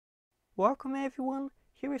Welcome everyone,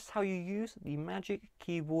 here is how you use the Magic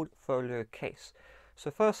Keyboard Folio case.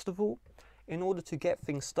 So first of all, in order to get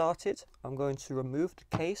things started, I'm going to remove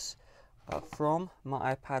the case from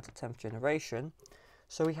my iPad 10th generation.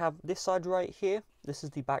 So we have this side right here, this is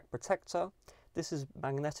the back protector. This is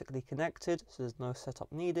magnetically connected, so there's no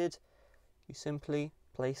setup needed. You simply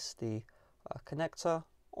place the connector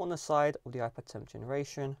on the side of the iPad 10th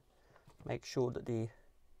generation. Make sure that the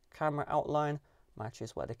camera outline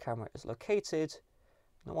matches where the camera is located.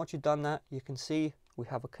 And once you've done that, you can see we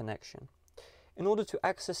have a connection. In order to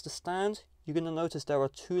access the stand, you're going to notice there are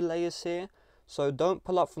two layers here. So don't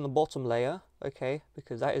pull up from the bottom layer, okay,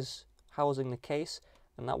 because that is housing the case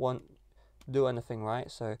and that won't do anything,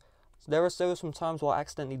 right? So there are some times where I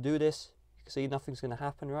accidentally do this. You can see nothing's going to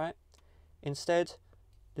happen, right? Instead,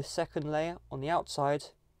 the second layer on the outside,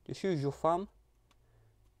 just use your thumb,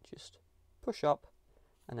 just push up,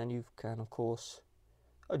 and then you can of course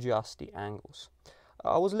adjust the angles.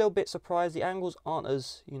 I was a little bit surprised the angles aren't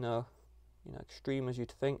as extreme as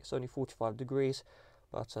you'd think. It's only 45 degrees,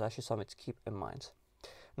 but that's just something to keep in mind.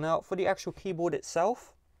 Now for the actual keyboard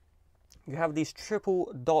itself, you have these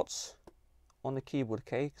triple dots on the keyboard,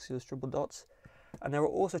 okay? You can see those triple dots, and there are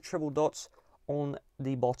also triple dots on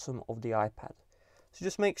the bottom of the iPad. So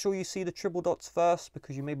just make sure you see the triple dots first,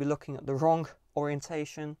 because you may be looking at the wrong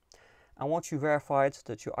orientation. And once you've verified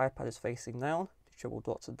that your iPad is facing down, the triple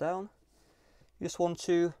dots are down, you just want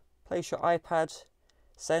to place your iPad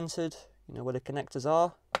centered, where the connectors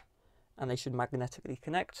are, and they should magnetically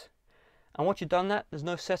connect. And once you've done that, there's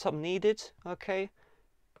no setup needed, okay?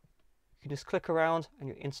 You can just click around and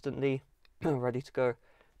you're instantly ready to go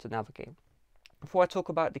to navigate. Before I talk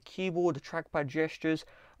about the keyboard, the trackpad gestures,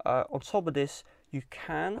 on top of this, you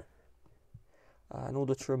can, in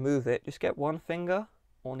order to remove it, just get one finger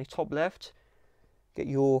on the top left, get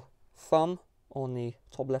your thumb on the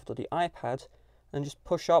top left of the iPad, and just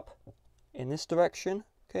push up in this direction,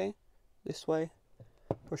 okay, this way,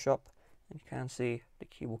 push up, and you can see the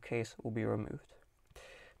keyboard case will be removed.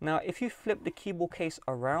 Now if you flip the keyboard case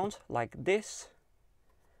around like this,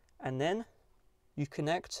 and then you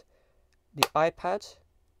connect the iPad,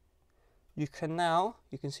 you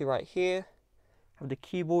can see right here, have the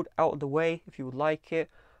keyboard out of the way if you would like it.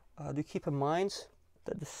 Do keep in mind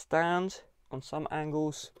that the stand on some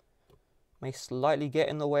angles may slightly get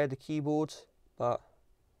in the way of the keyboard, but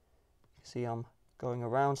you see I'm going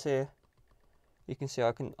around here. You can see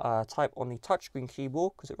I can type on the touchscreen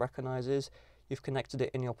keyboard because it recognizes you've connected it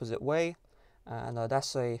in the opposite way, and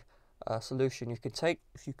that's a solution you can take.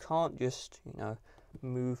 If you can't just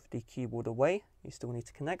move the keyboard away, you still need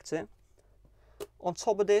to connect it. On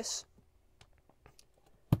top of this,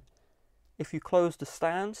 if you close the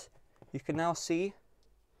stand, you can now see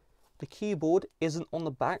the keyboard isn't on the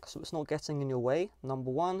back, so it's not getting in your way, number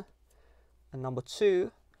one. And number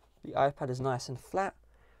two, the iPad is nice and flat.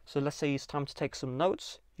 So let's say it's time to take some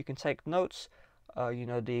notes. You can take notes.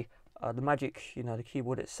 The Magic, the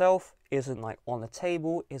keyboard itself isn't like on the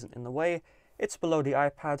table, isn't in the way. It's below the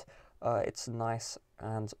iPad. It's nice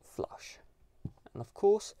and flush. And of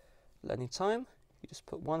course, at any time, you just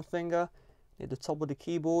put one finger near the top of the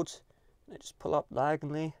keyboard, and just pull up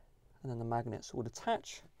diagonally, and then the magnets will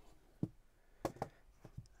attach.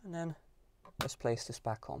 And then let's place this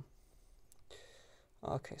back on.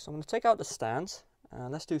 Okay, so I'm going to take out the stand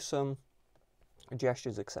and let's do some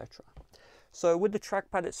gestures, etc. So with the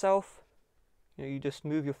trackpad itself, you just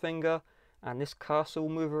move your finger and this cursor will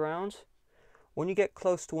move around. When you get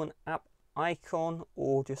close to an app icon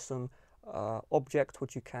or just some object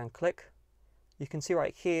which you can click, you can see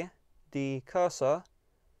right here the cursor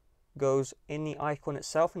goes in the icon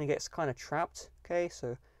itself and it gets kind of trapped. Okay,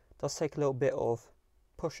 so it does take a little bit of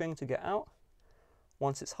pushing to get out.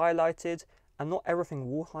 Once it's highlighted, and not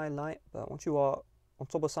everything will highlight, but once you are on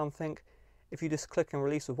top of something, if you just click and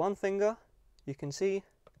release with one finger, you can see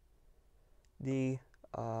the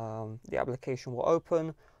application will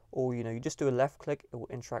open, or you just do a left click, it will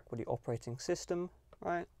interact with the operating system,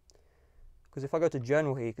 right? Because if I go to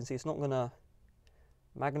general here, you can see it's not going to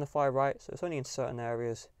magnify, right? So it's only in certain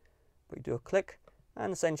areas, but you do a click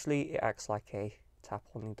and essentially it acts like a tap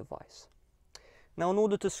on the device. Now in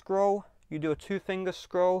order to scroll, you do a two-finger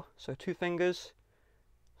scroll, so two fingers,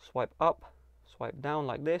 swipe up, swipe down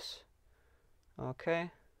like this,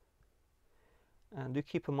 okay? And do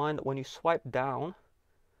keep in mind that when you swipe down,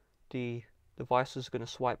 the device is going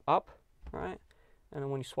to swipe up, right? And then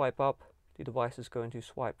when you swipe up, the device is going to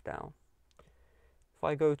swipe down. If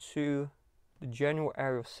I go to the general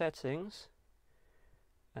area of settings,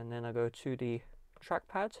 and then I go to the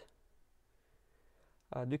trackpad,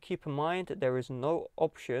 do keep in mind that there is no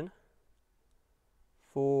option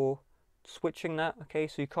for switching that, okay,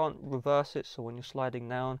 so you can't reverse it, so when you're sliding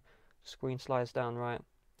down, the screen slides down right.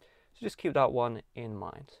 So just keep that one in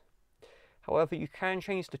mind. However, you can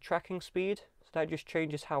change the tracking speed, so that just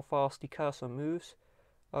changes how fast the cursor moves,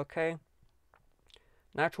 okay.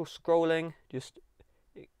 Natural scrolling, just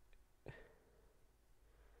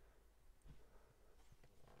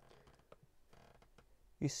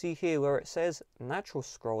you see here where it says natural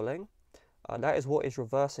scrolling, that is what is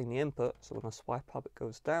reversing the input, so when I swipe up it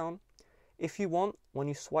goes down. If you want, when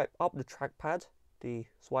you swipe up the trackpad, the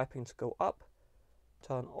swiping to go up,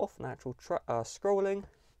 turn off natural scrolling,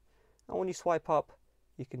 and when you swipe up,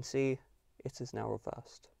 you can see it is now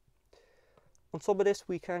reversed. On top of this,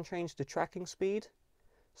 we can change the tracking speed,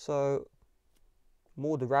 so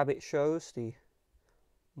more the rabbit shows, the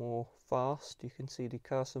more fast you can see the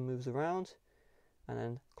cursor moves around, and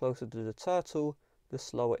then closer to the turtle, the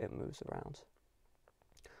slower it moves around.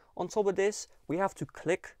 On top of this, we have to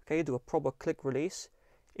click, okay, do a proper click release.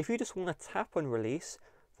 If you just want to tap and release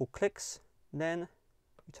for clicks, then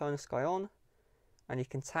you turn this guy on and you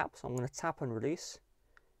can tap. So I'm going to tap and release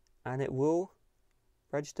and it will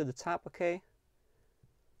register the tap, okay.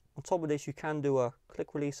 On top of this, you can do a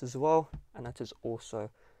click release as well, and that is also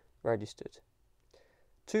registered.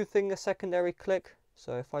 Two finger secondary click.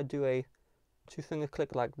 So if I do a two finger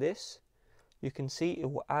click like this, you can see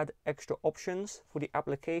it will add extra options for the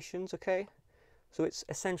applications, okay. So it's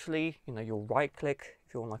essentially, you know, your right click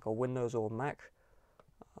if you're on like a Windows or a Mac.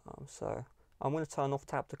 So I'm going to turn off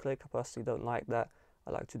tap to click. I personally don't like that.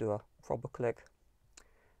 I like to do a proper click.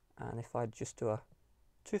 And if I just do a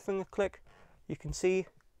two finger click, you can see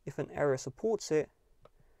if an area supports it,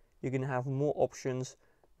 you're going to have more options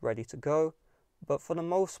ready to go. But for the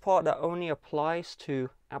most part, that only applies to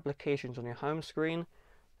applications on your home screen.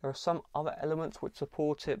 There are some other elements which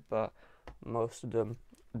support it, but most of them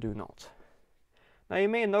do not. Now you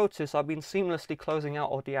may notice I've been seamlessly closing out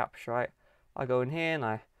all the apps, right? I go in here and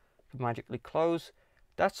I magically close.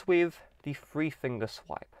 That's with the three finger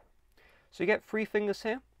swipe. So you get three fingers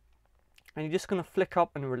here, and you're just going to flick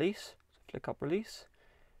up and release. So flick up, release,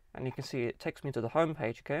 and you can see it takes me to the home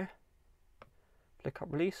page, okay? Flick up,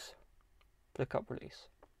 release, flick up, release.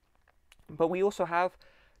 But we also have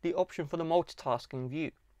the option for the multitasking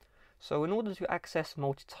view. So in order to access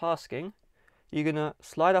multitasking, you're going to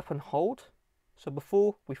slide up and hold. So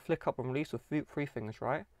before we flick up and release with three fingers,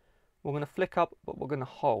 right? We're going to flick up, but we're going to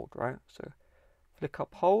hold, right? So flick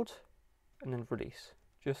up, hold, and then release,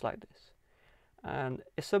 just like this. And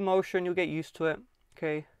it's a motion, you'll get used to it,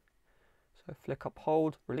 okay? So flick up,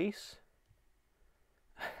 hold, release.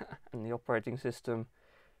 And the operating system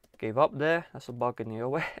gave up there. That's a bug in the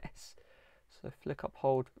OS. So flick up,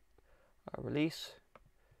 hold, release.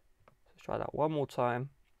 Let's try that one more time.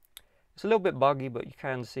 It's a little bit buggy, but you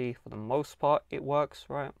can see for the most part it works,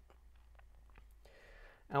 right?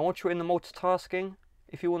 And once you're in the multitasking,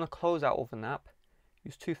 if you want to close out of an app,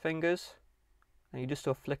 use two fingers and you just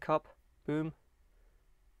do a flick up, boom,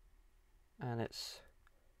 and it's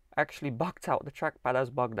actually bugged out. The trackpad has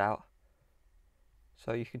bugged out.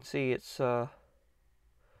 So you can see it's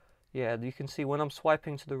yeah, you can see when I'm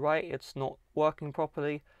swiping to the right, it's not working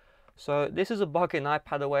properly. So this is a bug in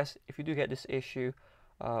iPadOS. If you do get this issue,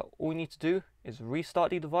 all you need to do is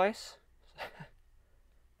restart the device.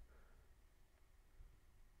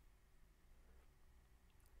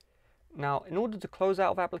 Now, in order to close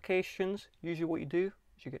out of applications, usually what you do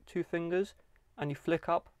is you get two fingers and you flick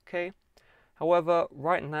up, okay? However,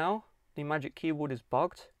 right now, the Magic Keyboard is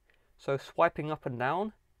bugged. So swiping up and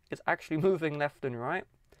down is actually moving left and right.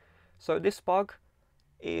 So this bug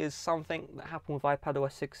is something that happened with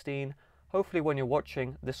iPadOS 16. Hopefully when you're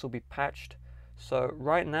watching, this will be patched. So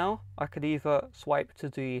right now, I could either swipe to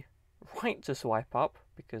the right to swipe up,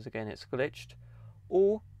 because again, it's glitched,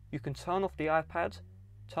 or you can turn off the iPad,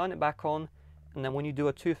 turn it back on, and then when you do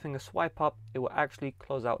a two finger swipe up, it will actually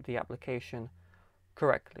close out the application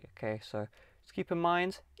correctly, okay? So just keep in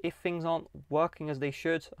mind, if things aren't working as they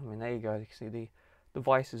should, I mean, there you go, you can see the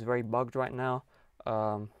device is very bugged right now.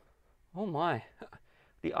 Oh my,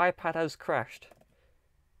 the iPad has crashed.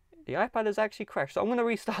 The iPad has actually crashed. So I'm going to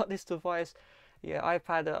restart this device. Yeah,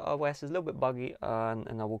 iPad OS is a little bit buggy,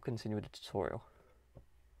 and I will continue with the tutorial.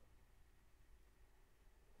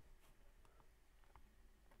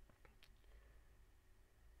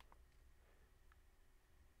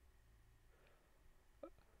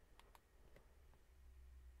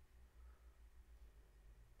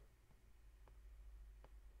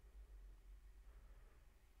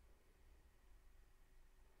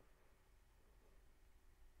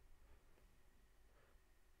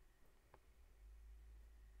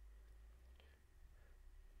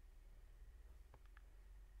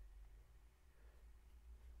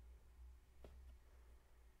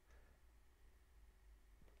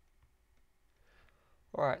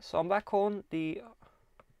 Alright, so I'm back on the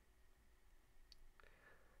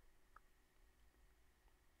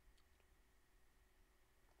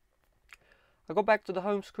I go back to the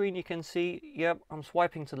home screen. You can see, yep, I'm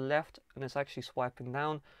swiping to the left and it's actually swiping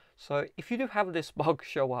down. So if you do have this bug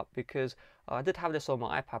show up, because I did have this on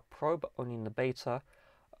my iPad Pro, but only in the beta,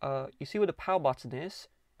 you see where the power button is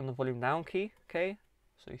and the volume down key, okay?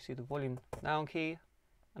 So you see the volume down key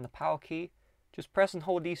and the power key. Just press and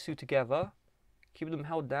hold these two together. Keep them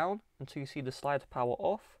held down until you see the slide to power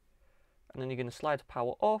off. And then you're going to slide to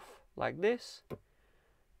power off like this.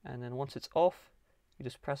 And then once it's off, you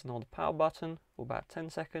just press and hold the power button for about 10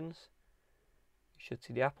 seconds. You should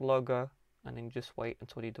see the Apple logo, and then just wait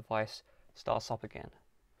until the device starts up again.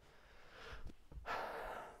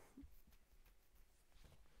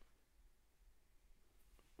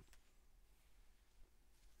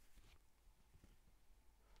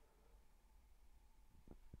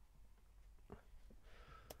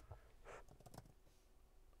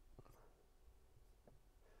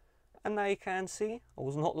 And now you can see, I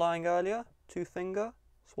was not lying earlier, 2-finger,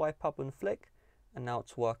 swipe up and flick, and now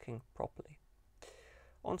it's working properly.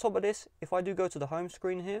 On top of this, if I do go to the home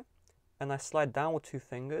screen here, and I slide down with 2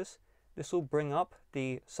 fingers, this will bring up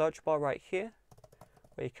the search bar right here,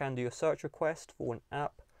 where you can do a search request for an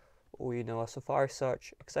app, or a Safari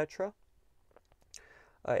search, etc.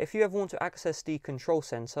 If you ever want to access the control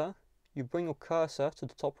center, you bring your cursor to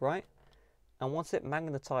the top right, and once it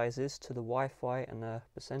magnetizes to the Wi-Fi and the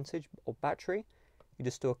percentage of battery, you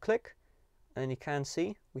just do a click, and then you can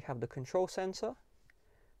see we have the control center.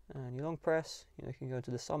 And you long press, you can go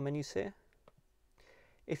to the sub menus here.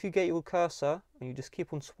 If you get your cursor and you just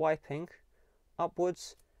keep on swiping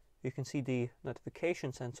upwards, you can see the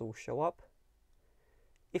notification center will show up.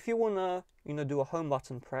 If you want to do a home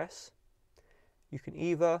button press, you can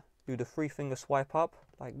either do the 3-finger swipe up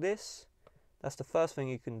like this. That's the first thing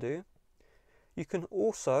you can do. You can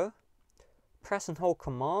also press and hold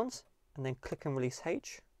Command and then click and release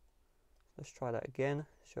H. Let's try that again.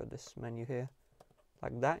 Show this menu here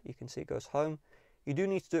like that. You can see it goes home. You do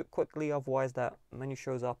need to do it quickly, otherwise that menu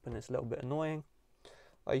shows up and it's a little bit annoying.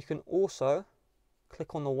 You can also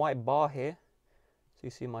click on the white bar here. So you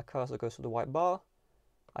see my cursor goes to the white bar.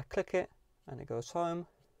 I click it and it goes home.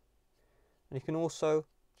 And you can also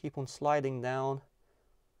keep on sliding down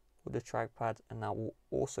with the trackpad and that will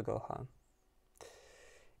also go home.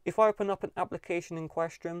 If I open up an application in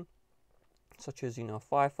question, such as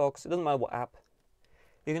Firefox, it doesn't matter what app,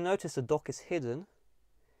 you can notice the dock is hidden.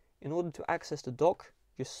 In order to access the dock,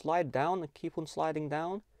 just slide down and keep on sliding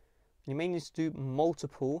down. You may need to do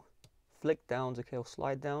multiple flick downs, okay, or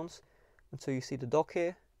slide downs until you see the dock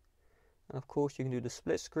here. And of course you can do the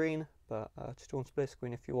split screen, but to do on split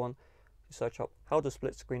screen, if you want, you search up how to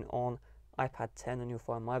split screen on iPad 10 and you'll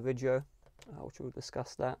find my video, which will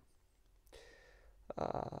discuss that.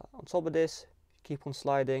 On top of this, keep on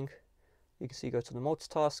sliding. You can see go to the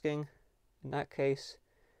multitasking in that case,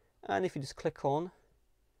 and if you just click on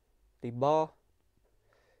the bar,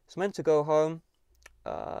 it's meant to go home.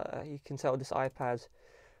 You can tell this iPad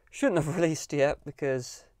shouldn't have released yet,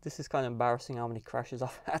 because this is kind of embarrassing how many crashes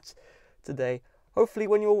I've had today. Hopefully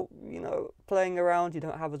when you're playing around, you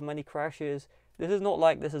don't have as many crashes. This is not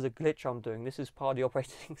like this is a glitch I'm doing. This is part of the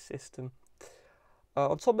operating system.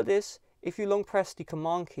 On top of this, if you long press the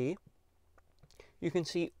command key, you can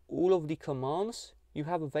see all of the commands you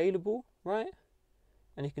have available, right?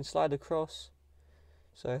 And you can slide across.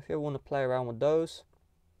 So if you ever want to play around with those,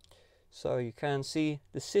 so you can see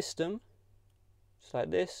the system, just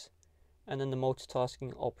like this, and then the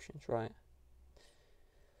multitasking options, right?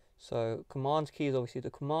 So command key is obviously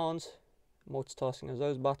the commands, multitasking is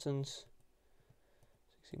those buttons.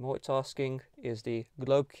 So you see multitasking is the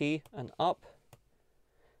globe key and up,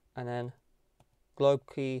 and then globe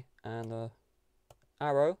key and the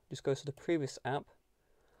arrow just goes to the previous app.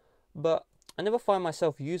 But I never find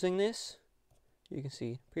myself using this. You can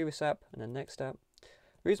see previous app and then next app.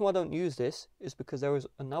 The reason why I don't use this is because there is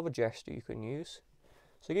another gesture you can use.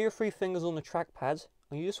 So get your 3 fingers on the trackpad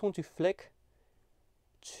and you just want to flick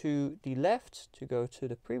to the left to go to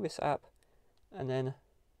the previous app, and then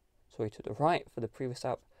to the right for the previous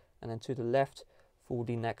app, and then to the left for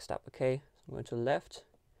the next app. Okay, so I'm going to the left,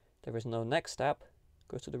 there is no next app,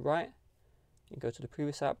 go to the right, you go to the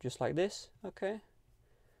previous app just like this. Okay,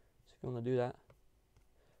 so if you want to do that,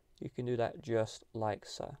 you can do that just like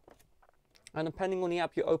so. And depending on the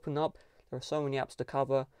app you open up, there are so many apps to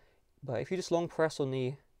cover, but if you just long press on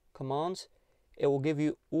the commands, it will give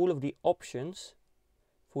you all of the options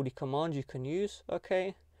for the commands you can use.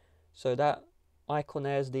 Okay, so that icon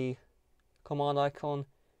there is the command icon,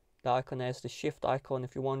 that icon there is the shift icon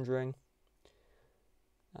if you're wondering.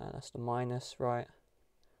 and that's the minus, right?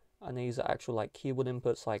 And these are actual like keyboard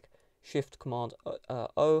inputs like Shift Command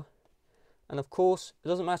O. And of course, it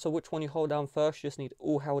doesn't matter which one you hold down first, you just need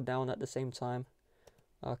all held down at the same time.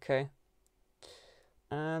 Okay.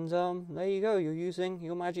 And there you go, you're using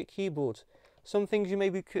your Magic Keyboard. Some things you may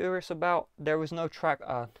be curious about: there is no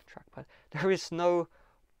trackpad. There is no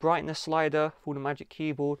brightness slider for the Magic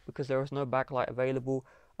Keyboard because there is no backlight available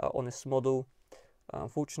on this model.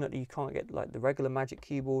 Unfortunately, you can't get like the regular Magic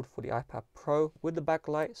Keyboard for the iPad Pro with the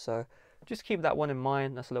backlight, so just keep that one in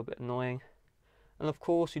mind. That's a little bit annoying. And of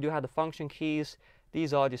course, you do have the function keys.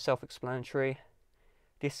 These are just self-explanatory.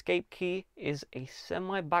 The escape key is a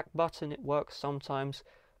semi-back button. It works sometimes.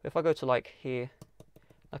 If I go to like here,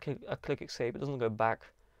 I click escape, it doesn't go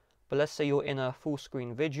back. But let's say you're in a full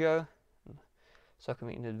screen video. So I can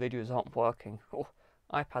mean the videos aren't working. Oh,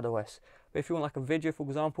 iPad OS. But if you want like a video, for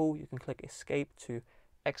example, you can click escape to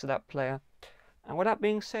exit that player. And with that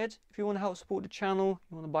being said, if you want to help support the channel,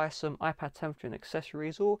 you want to buy some iPad temperature and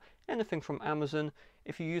accessories or anything from Amazon,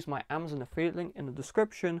 if you use my Amazon affiliate link in the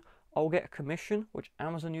description, I'll get a commission, which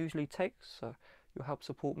Amazon usually takes. So you'll help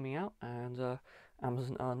support me out and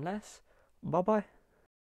Amazon earn less. Bye bye.